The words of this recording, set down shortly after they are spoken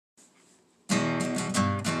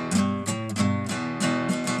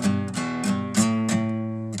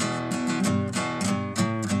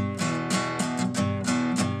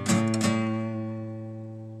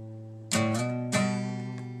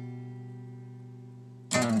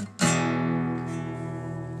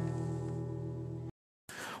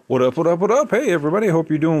What up, what up, what up? Hey, everybody. Hope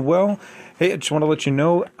you're doing well. Hey, I just want to let you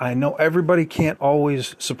know, I know everybody can't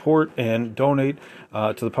always support and donate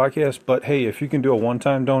to the podcast, but hey, if you can do a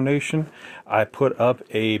one-time donation, I put up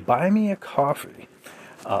a Buy Me a Coffee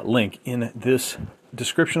link in this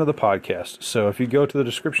description of the podcast. So if you go to the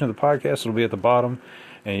description of the podcast, it'll be at the bottom,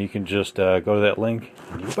 and you can just go to that link,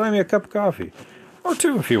 and you can buy me a cup of coffee, or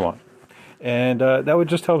two if you want. And that would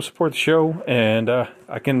just help support the show, and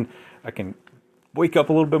I can wake up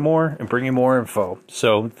a little bit more and bring you more info.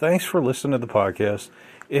 So thanks for listening to the podcast.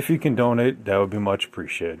 If you can donate, that would be much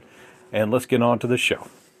appreciated. And let's get on to the show.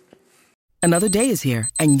 Another day is here,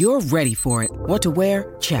 and you're ready for it. What to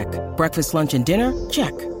wear? Check. Breakfast, lunch, and dinner?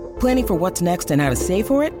 Check. Planning for what's next and how to save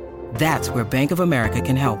for it? That's where Bank of America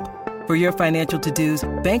can help. For your financial to-dos,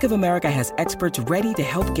 Bank of America has experts ready to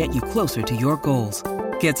help get you closer to your goals.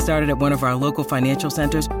 Get started at one of our local financial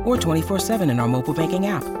centers or 24/7 in our mobile banking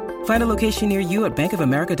app. Find a location near you at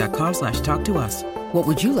bankofamerica.com/talktous. What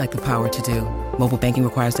would you like the power to do? Mobile banking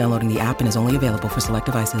requires downloading the app and is only available for select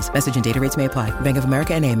devices. Message and data rates may apply. Bank of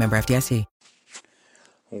America N.A., member FDIC.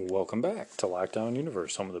 Welcome back to Lockdown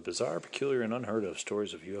Universe, home of the bizarre, peculiar, and unheard of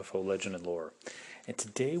stories of UFO legend and lore. And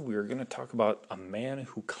today we are going to talk about a man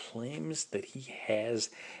who claims that he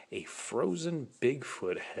has a frozen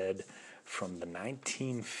Bigfoot head from the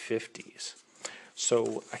 1950s.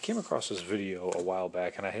 So I came across this video a while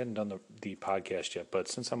back, and I hadn't done the podcast yet, but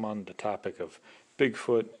since I'm on the topic of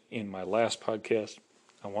Bigfoot in my last podcast,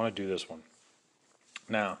 I want to do this one.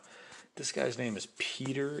 Now, this guy's name is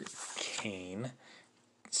Peter Caine,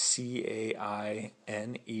 Caine,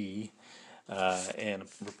 and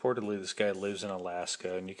reportedly this guy lives in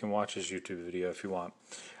Alaska, and you can watch his YouTube video if you want.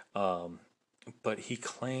 But he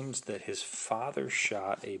claims that his father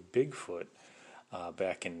shot a Bigfoot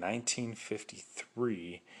back in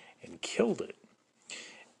 1953 and killed it.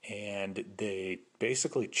 And they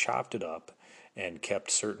basically chopped it up and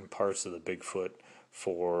kept certain parts of the Bigfoot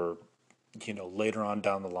for, later on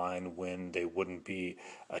down the line when they wouldn't be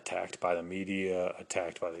attacked by the media,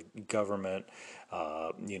 attacked by the government,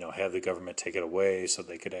 have the government take it away so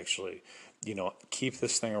they could actually, keep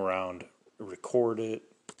this thing around, record it,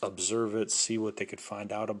 observe it, see what they could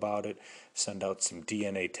find out about it, send out some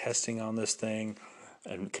DNA testing on this thing,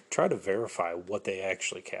 and try to verify what they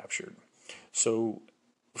actually captured. So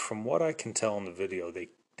from what I can tell in the video, they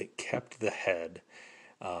kept the head,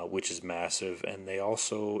 which is massive, and they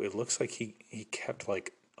also, it looks like he kept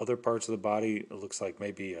like other parts of the body. It looks like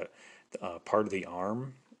maybe a part of the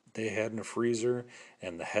arm they had in the freezer,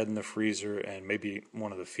 and the head in the freezer, and maybe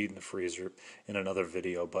one of the feet in the freezer in another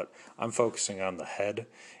video. But I'm focusing on the head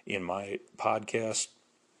in my podcast,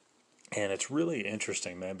 and it's really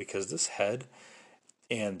interesting, man, because this head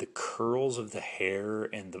and the curls of the hair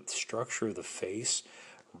and the structure of the face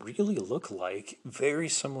really look like very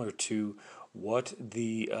similar to what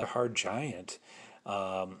the hard giant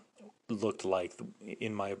looked like.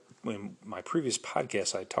 In my previous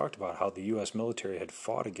podcast, I talked about how the U.S. military had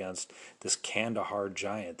fought against this Kandahar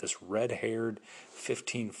giant, this red-haired,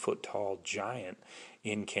 15-foot-tall giant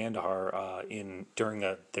in Kandahar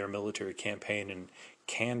during their military campaign in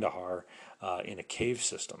Kandahar in a cave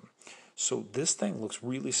system. So this thing looks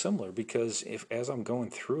really similar because as I'm going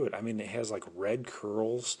through it, it has like red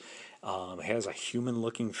curls, it has a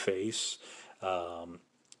human-looking face,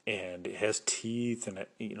 and it has teeth, and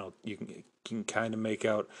you can kind of make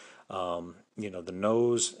out, the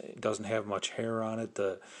nose doesn't have much hair on it.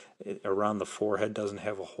 Around the forehead doesn't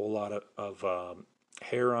have a whole lot of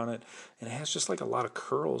hair on it, and it has just like a lot of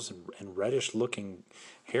curls and reddish-looking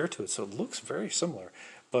hair to it. So it looks very similar.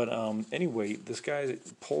 But anyway, this guy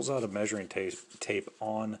pulls out a measuring tape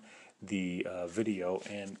on the video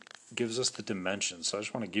and gives us the dimensions. So I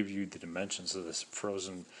just want to give you the dimensions of this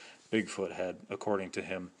frozen Bigfoot head. According to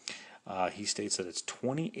him, he states that it's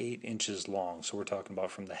 28 inches long. So we're talking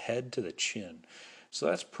about from the head to the chin. So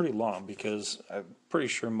that's pretty long, because I'm pretty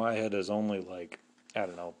sure my head is only like,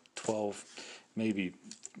 12, maybe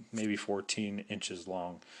 14 inches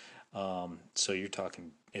long. So you're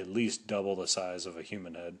talking at least double the size of a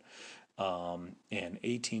human head, and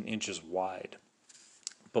 18 inches wide.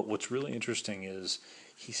 But what's really interesting is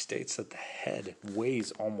he states that the head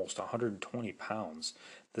weighs almost 120 pounds.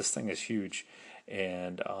 This thing is huge,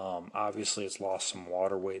 and obviously it's lost some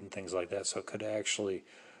water weight and things like that, so it could actually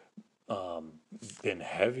been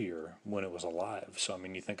heavier when it was alive. So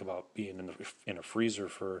you think about being in a freezer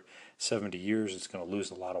for 70 years, it's going to lose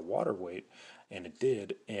a lot of water weight, and it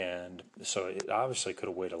did. And so it obviously could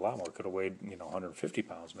have weighed a lot more. It could have weighed 150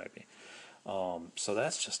 pounds maybe. So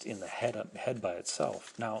that's just in the head by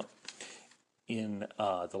itself. Now, in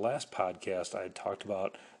the last podcast, I had talked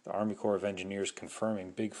about the Army Corps of Engineers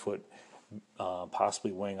confirming Bigfoot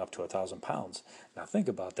possibly weighing up to 1,000 pounds. Now think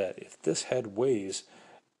about that. If this head weighs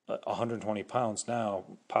 120 pounds now,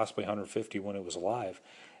 possibly 150 when it was alive,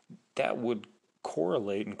 that would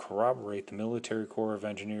correlate and corroborate the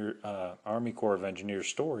Army Corps of Engineers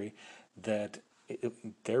story that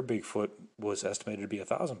their Bigfoot was estimated to be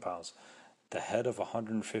 1,000 pounds. The head of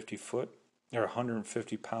 150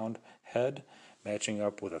 pound head matching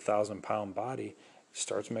up with 1,000 pound body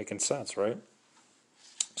starts making sense, right?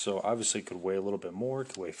 So obviously it could weigh a little bit more, it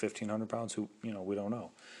could weigh 1,500 pounds, we don't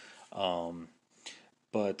know.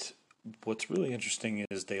 But what's really interesting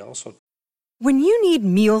is they also... When you need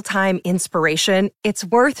mealtime inspiration, it's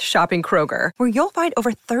worth shopping Kroger, where you'll find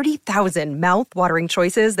over 30,000 mouth-watering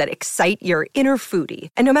choices that excite your inner foodie.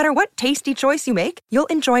 And no matter what tasty choice you make, you'll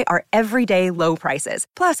enjoy our everyday low prices,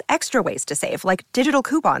 plus extra ways to save, like digital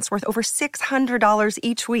coupons worth over $600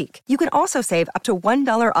 each week. You can also save up to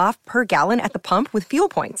 $1 off per gallon at the pump with fuel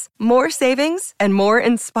points. More savings and more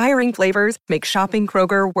inspiring flavors make shopping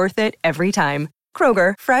Kroger worth it every time.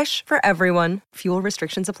 Kroger, fresh for everyone. Fuel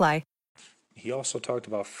restrictions apply. He also talked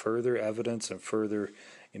about further evidence and further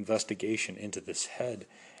investigation into this head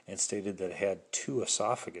and stated that it had 2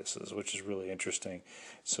 esophaguses, which is really interesting.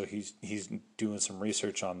 So he's doing some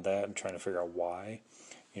research on that and trying to figure out why,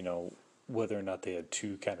 whether or not they had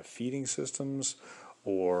 2 kind of feeding systems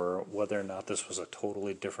or whether or not this was a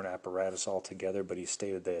totally different apparatus altogether, but he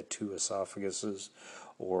stated they had 2 esophaguses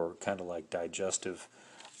or kind of like digestive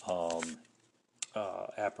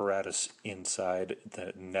apparatus inside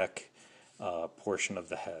the neck portion of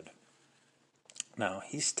the head. Now,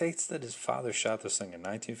 he states that his father shot this thing in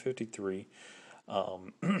 1953,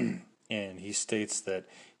 and he states that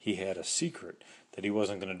he had a secret that he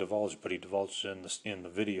wasn't going to divulge, but he divulged in the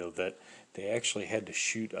video that they actually had to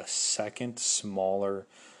shoot a second, smaller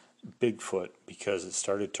Bigfoot because it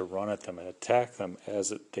started to run at them and attack them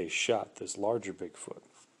as they shot this larger Bigfoot.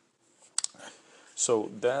 So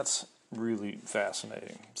that's really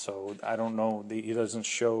fascinating. So I don't know, he doesn't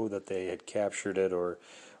show that they had captured it or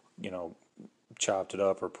chopped it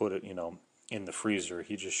up or put it in the freezer.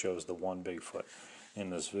 He just shows the one Bigfoot in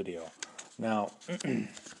this video. Now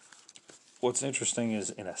what's interesting is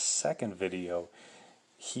in a second video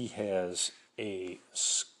he has a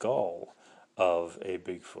skull of a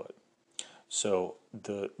Bigfoot. So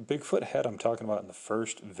the Bigfoot head I'm talking about in the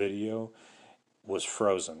first video was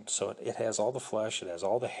frozen. So it has all the flesh, it has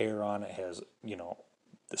all the hair on it, has,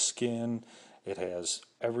 the skin, it has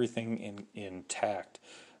everything intact,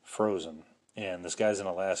 frozen. And this guy's in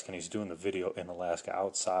Alaska and he's doing the video in Alaska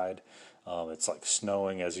outside. It's like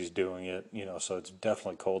snowing as he's doing it, so it's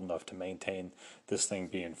definitely cold enough to maintain this thing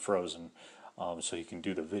being frozen, so he can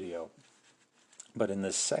do the video. But in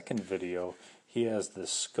this second video, he has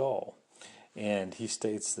this skull, and he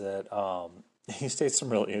states that he states some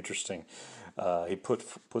really interesting. He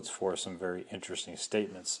puts forth some very interesting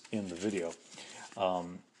statements in the video.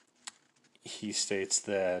 He states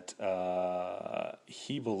that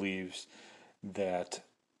he believes that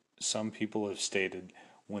some people have stated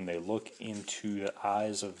when they look into the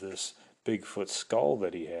eyes of this Bigfoot skull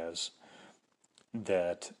that he has,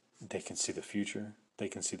 that they can see the future, they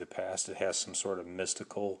can see the past. It has some sort of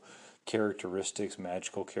mystical characteristics,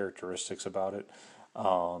 magical characteristics about it.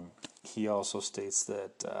 He also states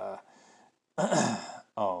that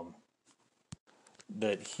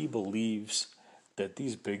that he believes that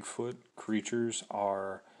these Bigfoot creatures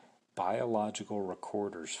are biological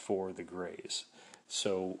recorders for the Greys.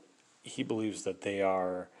 So he believes that they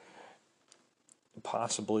are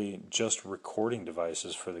possibly just recording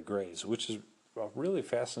devices for the Greys, which is a really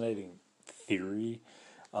fascinating theory.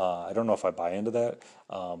 I don't know if I buy into that,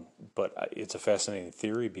 but it's a fascinating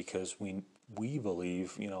theory because we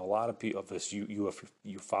believe, a lot of us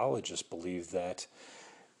ufologists believe that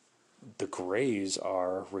the Greys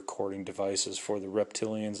are recording devices for the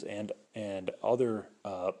reptilians and other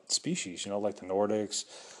species, like the Nordics.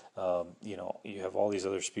 You have all these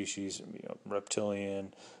other species,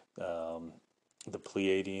 reptilian, the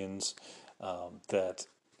Pleiadians, that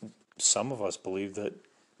some of us believe that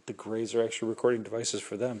the Greys are actually recording devices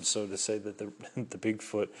for them. So to say that the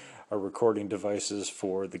Bigfoot are recording devices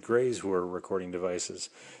for the Greys who are recording devices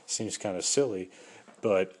seems kind of silly.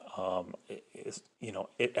 But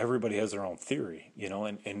everybody has their own theory,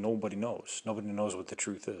 and nobody knows. Nobody knows what the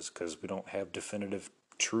truth is because we don't have definitive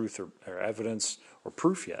truth or evidence or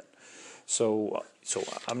proof yet. So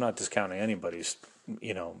I'm not discounting anybody's,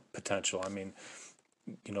 potential. I mean,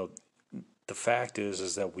 the fact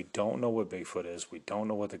is that we don't know what Bigfoot is. We don't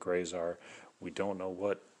know what the Greys are. We don't know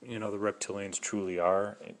what the reptilians truly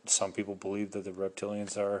are. Some people believe that the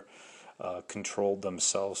reptilians are controlled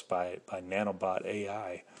themselves by nanobot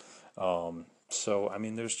AI. So, I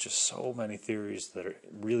mean, there's just so many theories that are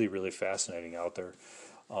really, really fascinating out there.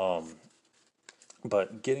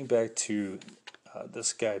 But getting back to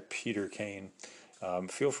this guy, Peter Kane,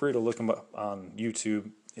 feel free to look him up on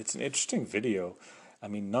YouTube. It's an interesting video. I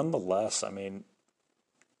mean, nonetheless, I mean,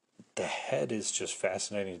 the head is just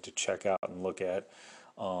fascinating to check out and look at.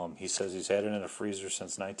 He says he's had it in a freezer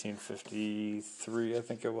since 1953, I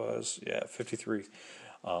think it was. Yeah, 53.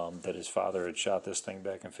 That his father had shot this thing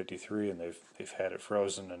back in 53, and they've had it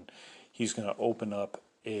frozen. And he's going to open up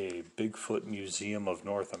a Bigfoot Museum of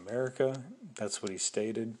North America. That's what he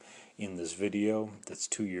stated in this video that's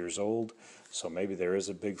 2 years old. So maybe there is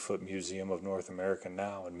a Bigfoot Museum of North America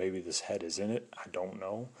now, and maybe this head is in it. I don't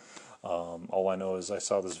know. All I know is I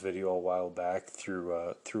saw this video a while back through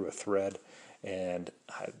a thread, and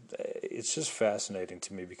it's just fascinating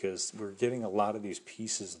to me because we're getting a lot of these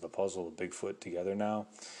pieces of the puzzle of Bigfoot together now,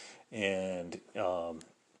 and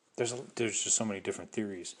there's just so many different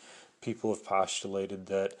theories. People have postulated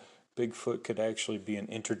that Bigfoot could actually be an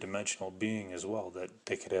interdimensional being as well, that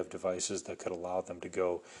they could have devices that could allow them to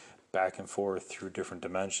go back and forth through different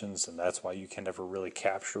dimensions, and that's why you can never really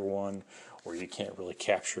capture one, or you can't really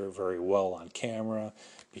capture it very well on camera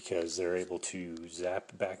because they're able to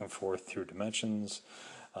zap back and forth through dimensions,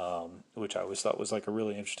 which I always thought was like a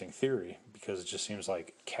really interesting theory because it just seems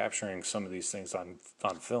like capturing some of these things on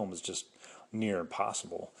film is just near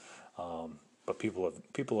impossible. But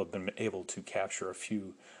people have been able to capture a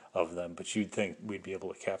few of them, but you'd think we'd be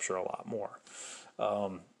able to capture a lot more.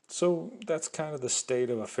 So that's kind of the state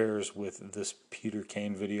of affairs with this Peter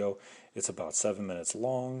Kane video. It's about 7 minutes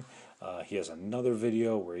long. He has another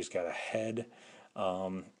video where he's got a head,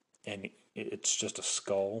 and it's just a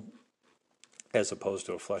skull as opposed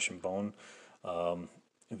to a flesh and bone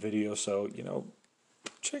video. So,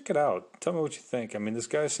 check it out. Tell me what you think. I mean, this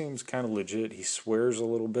guy seems kind of legit. He swears a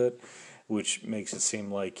little bit, which makes it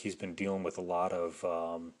seem like he's been dealing with a lot of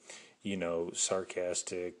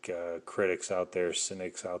sarcastic critics out there,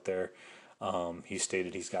 cynics out there. He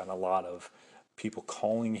stated he's gotten a lot of people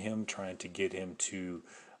calling him, trying to get him to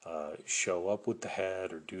show up with the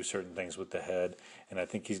head or do certain things with the head. And I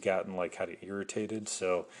think he's gotten like kind of irritated.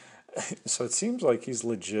 So it seems like he's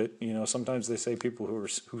legit. Sometimes they say people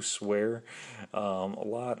who swear a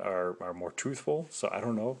lot are more truthful. So I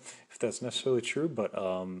don't know if that's necessarily true,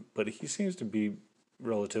 but he seems to be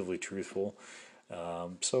relatively truthful.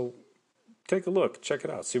 So take a look, check it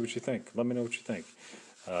out, see what you think. Let me know what you think.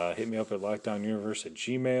 Hit me up at LockdownUniverse at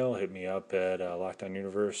Gmail. Hit me up at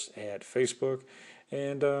LockdownUniverse at Facebook,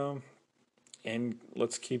 and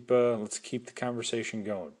let's keep the conversation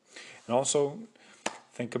going. And also,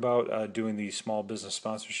 think about doing the small business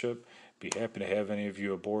sponsorship. Be happy to have any of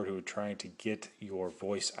you aboard who are trying to get your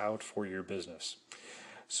voice out for your business.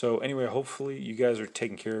 So anyway, hopefully you guys are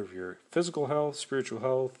taking care of your physical health, spiritual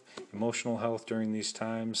health, emotional health during these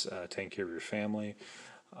times, taking care of your family,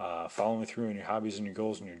 following through on your hobbies and your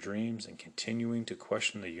goals and your dreams, and continuing to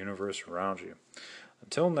question the universe around you.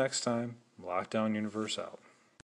 Until next time, Lockdown Universe out.